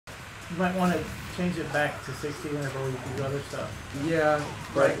You might want to change it back to 60 whenever we do other stuff. Yeah.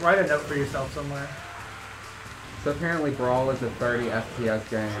 But Write a note for yourself somewhere. So apparently Brawl is a 30 FPS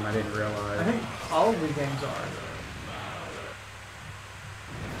game. I didn't realize. I think all of the games are.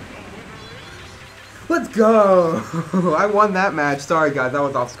 Let's go! I won that match. Sorry guys, that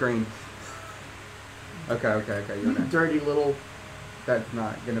was off screen. Okay. You're next. Dirty little... That's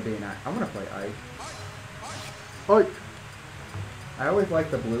not gonna be an Ike. I wanna play Ike. Ike! I always like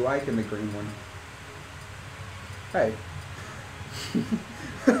the blue Ike and the green one. Hey.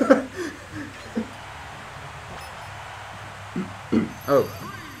 Oh.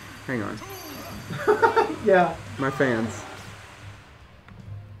 Hang on. Yeah. My fans.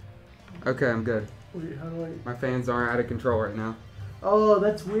 Okay, I'm good. Wait, how do I... My fans aren't out of control right now. Oh,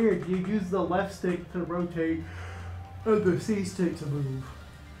 that's weird. You use the left stick to rotate and the C stick to move.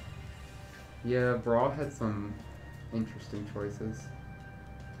 Yeah, Brawl had some interesting choices.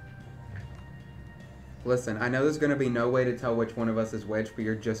 Listen, I know there's going to be no way to tell which one of us is which, but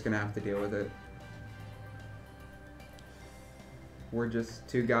you're just going to have to deal with it. We're just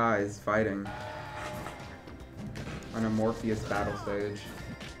two guys fighting on a Morpheus battle stage.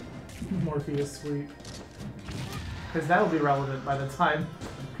 Morpheus sweep. Because that'll be relevant by the time.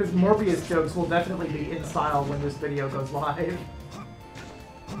 Because Morpheus jokes will definitely be in style when this video goes live.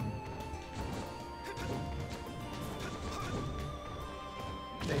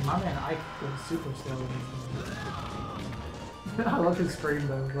 Dang, my man Ike goes super slow in this one. I love his scream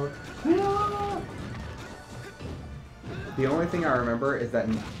though. Look. The only thing I remember is that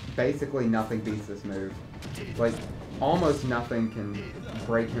basically nothing beats this move. Like, almost nothing can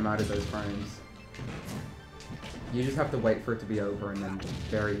break him out of those frames. You just have to wait for it to be over and then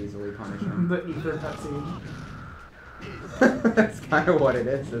very easily punish him. The ether cutscene. That's kind of what it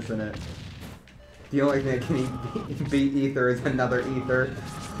is, isn't it? The only thing that can beat ether is another ether.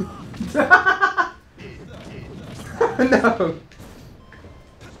 No!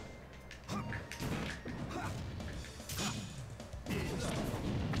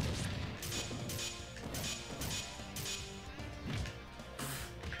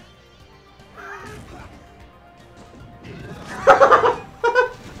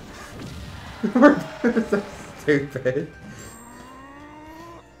 We're so stupid.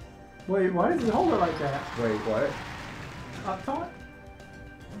 Wait, why does it hold it like that? Wait, what? Up top?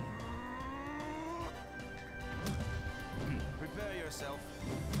 Prepare yourself.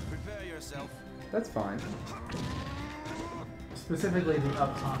 Prepare yourself. That's fine. Specifically, the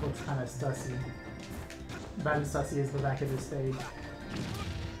up top looks kind of sussy. About as sussy as the back of this stage.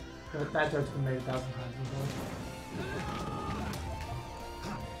 But that joke's been made 1,000 times before.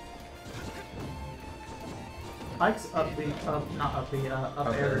 Ike's up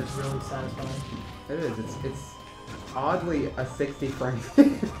air is really satisfying. It is. It's oddly a 60 frame.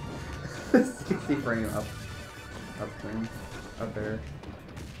 A 60 frame up thing. Up there.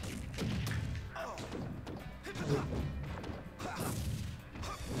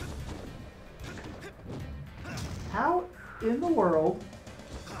 How in the world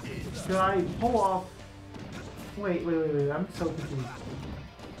did I pull off... Wait, I'm so confused.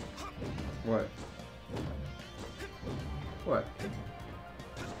 What? What?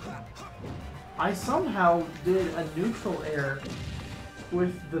 I somehow did a neutral air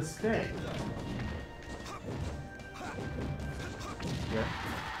with the stick. Yeah.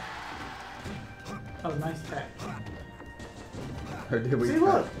 Oh, nice tech. Or did we? See,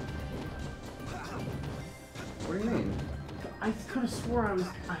 look! What do you mean? I could have swore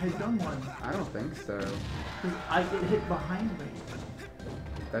I had done one. I don't think so. Because it hit behind me.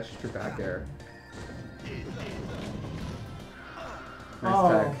 That's just your back air. Nice Oh.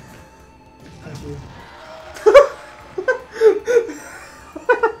 tech. Thank you.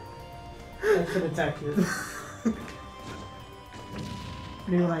 I should have teched it.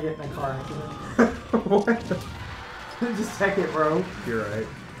 Maybe when I get in a car accident. What the? Just tech it, bro. You're right.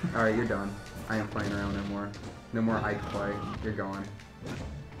 Alright, you're done. I ain't playing around no more. No more Ike play. You're gone.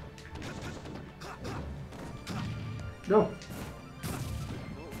 Go.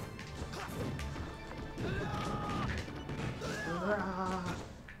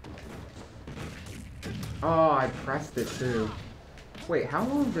 Oh, I pressed it too. Wait, how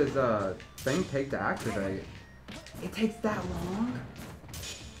long does a thing take to activate? It takes that long?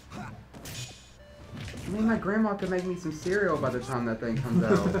 I mean, my grandma could make me some cereal by the time that thing comes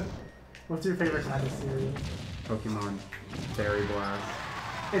out. What's your favorite kind of cereal? Pokemon Berry Blast.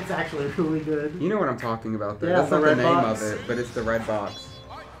 It's actually really good. You know what I'm talking about though. Yeah, That's the not the red name box. of it, but it's the red box.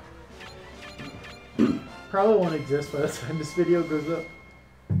 Probably won't exist by the time this video goes up.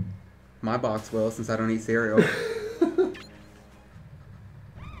 My box will, since I don't eat cereal.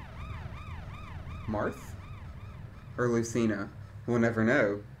 Marth? Or Lucina? We'll never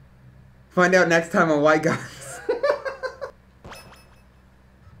know. Find out next time on White Guys.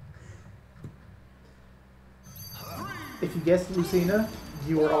 If you guessed Lucina,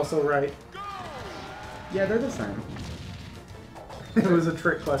 you were also right. Yeah, they're the same. It was a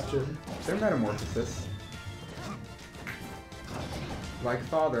trick question. They're metamorphosis. Like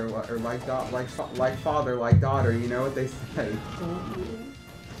father, or like father, like daughter. You know what they say.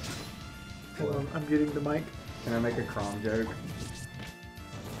 Hold on, I'm muting the mic. Can I make a Crom joke?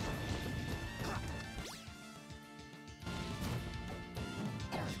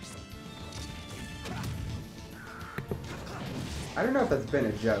 I don't know if that's been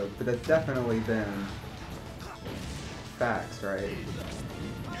a joke, but that's definitely been facts, right?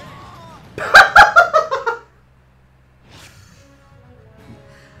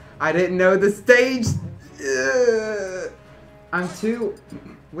 I didn't know the stage. Ugh. I'm too.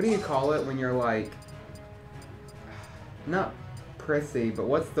 What do you call it when you're like, not prissy, but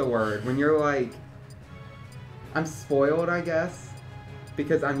what's the word? When you're like, I'm spoiled, I guess,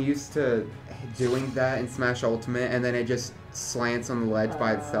 because I'm used to doing that in Smash Ultimate, and then it just slants on the ledge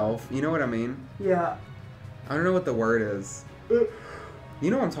by itself. You know what I mean? Yeah. I don't know what the word is. You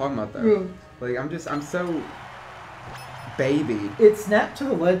know what I'm talking about, though. Like, I'm so baby. It snapped to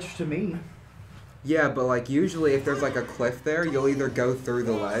the ledge to me. Yeah, but like usually if there's like a cliff there, you'll either go through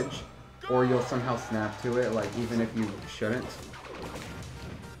the ledge or you'll somehow snap to it, like even if you shouldn't.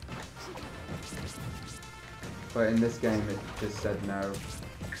 But in this game it just said no.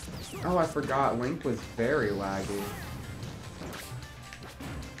 Oh, I forgot, Link was very laggy.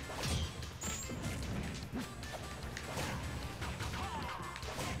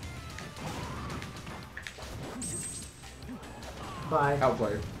 Bye.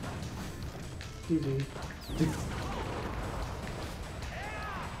 Outplayed. GG.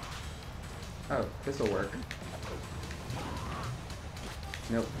 Oh, this'll work.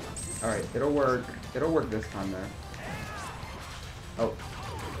 Nope. Alright, it'll work. It'll work this time though. Oh.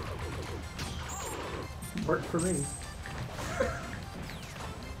 Worked for me.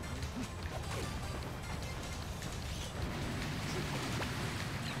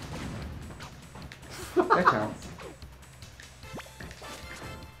 That counts.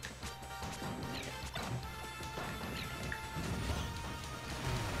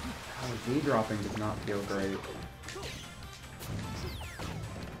 Oh, Z-dropping does not feel great.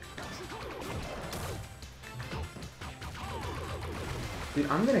 Dude,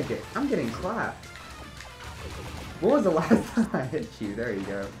 I'm getting clapped. What was the last time I hit you? There you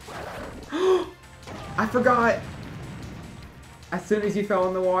go. I forgot! As soon as you fell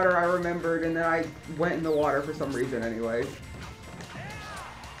in the water, I remembered, and then I went in the water for some reason anyway. You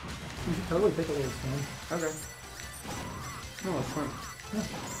should totally take a little swim. Okay. Oh, it's fun. Yeah.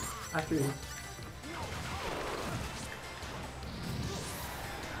 After you.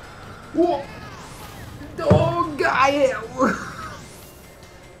 Whoa! Oh, guy!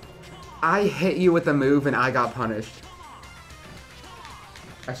 I hit you with a move and I got punished.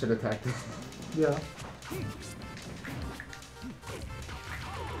 I should have attacked it. Yeah.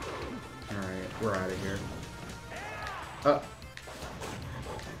 Alright, we're out of here.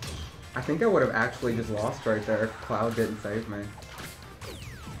 I think I would have actually just lost right there if Cloud didn't save me.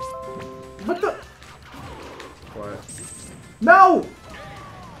 What the? What? No!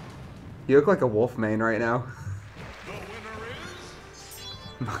 You look like a wolf main right now.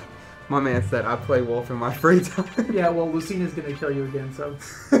 My man said I play wolf in my free time. Yeah, well, Lucina's gonna kill you again, so.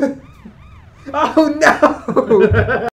 Oh no!